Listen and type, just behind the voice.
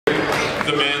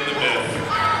the man, the myth.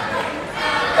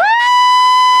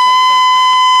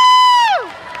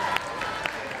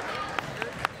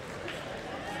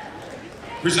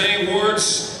 Presenting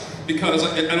awards, because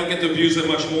I don't get to abuse them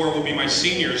much more, will be my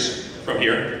seniors from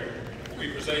here. We'll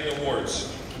be presenting the awards.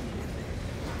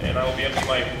 And I will be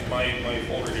emptying my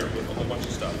folder here with a whole bunch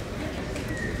of stuff.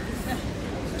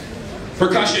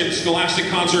 Percussion Scholastic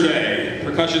Concert A.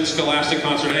 Percussion Scholastic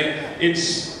Concert A in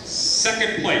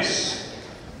second place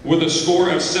with a score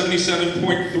of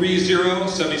 77.30,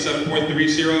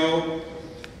 77.30,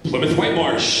 Plymouth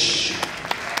Whitemarsh.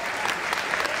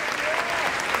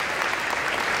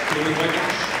 Plymouth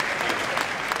Whitemarsh.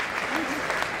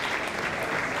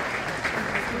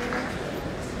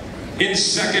 In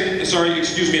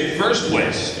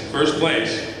first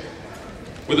place,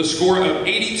 with a score of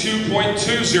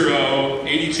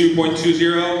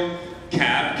 82.20,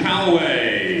 Cab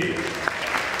Calloway.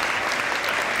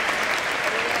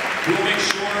 We'll make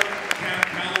sure Cab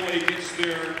Calloway gets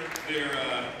their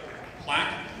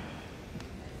plaque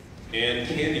and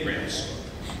candygrams.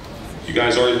 You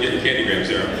guys are getting candygrams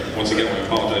there. Once again, I want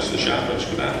to apologize to the chaperones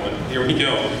for that one. Here we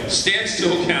go.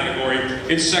 Standstill category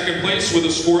in second place with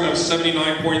a score of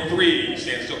 79.3.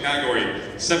 Standstill category,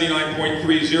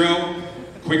 79.30,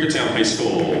 Quakertown High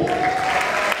School.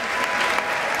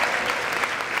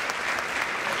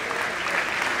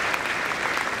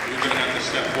 You're going to have to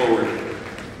step forward.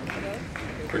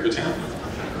 Quakertown.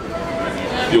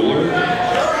 Bueller.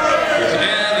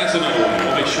 And that's another one.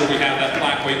 We'll make sure we have that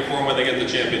plaque waiting for them when they get the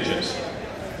championships.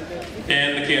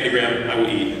 And the candygram I will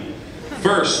eat.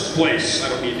 First place, I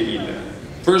don't need to eat that.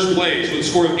 First place with a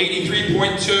score of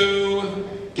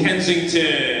 83.2,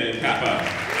 Kensington Kappa.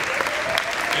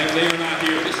 And they are not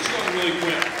here. This is going really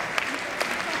quick.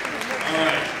 All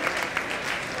right.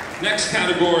 Next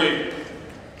category,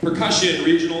 Percussion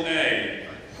Regional A.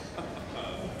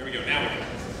 Here we go, now we go.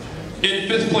 In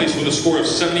fifth place with a score of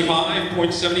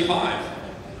 75.75.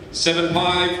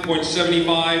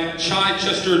 75.75,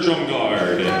 Chichester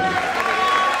Drumguard.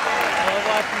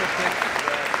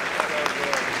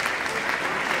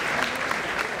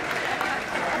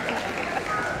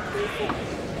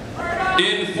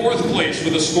 In fourth place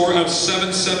with a score of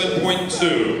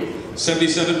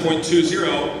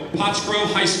 77.20,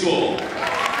 Pottsgrove High School.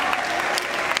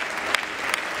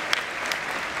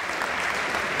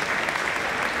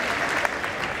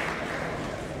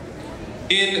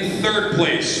 In third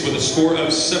place with a score of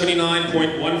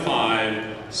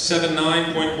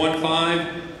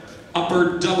 79.15,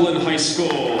 Upper Dublin High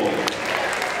School. I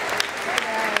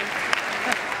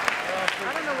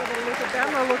don't know whether to look at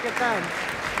them or look at them.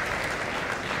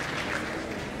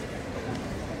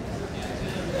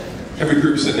 Every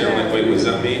group sitting there like, wait, was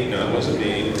that me? No, it wasn't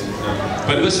me. No.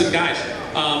 But listen, guys,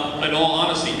 in all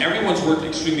honesty, everyone's worked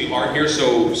extremely hard here,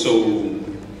 so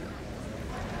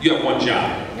you have one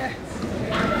job.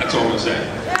 That's all I'm going to say.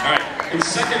 All right, in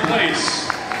second place,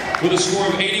 with a score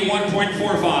of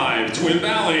 81.45, Twin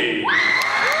Valley.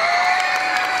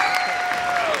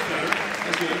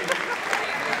 That's good.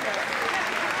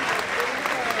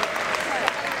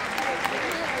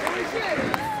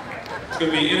 It's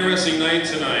going to be an interesting night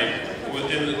tonight.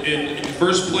 In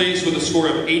first place with a score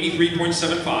of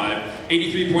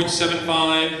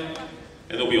 83.75,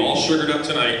 and they'll be all sugared up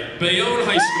tonight, Bayonne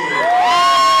High School.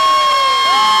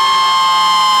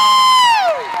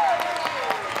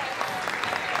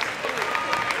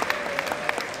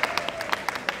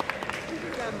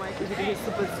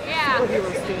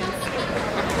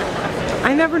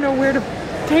 I never know where to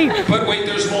tape. But wait,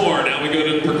 there's more. Now we go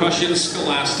to Percussion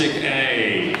Scholastic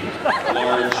A.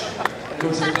 Large.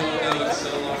 What's it called? No, it's so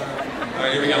large. All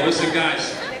right, here we go. Listen,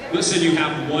 guys. Listen, you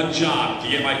have one job. Do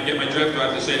you get my drift? Do I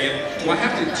have to say it again? Do I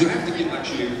have to give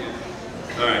lecture you again?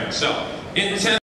 All right, so in 10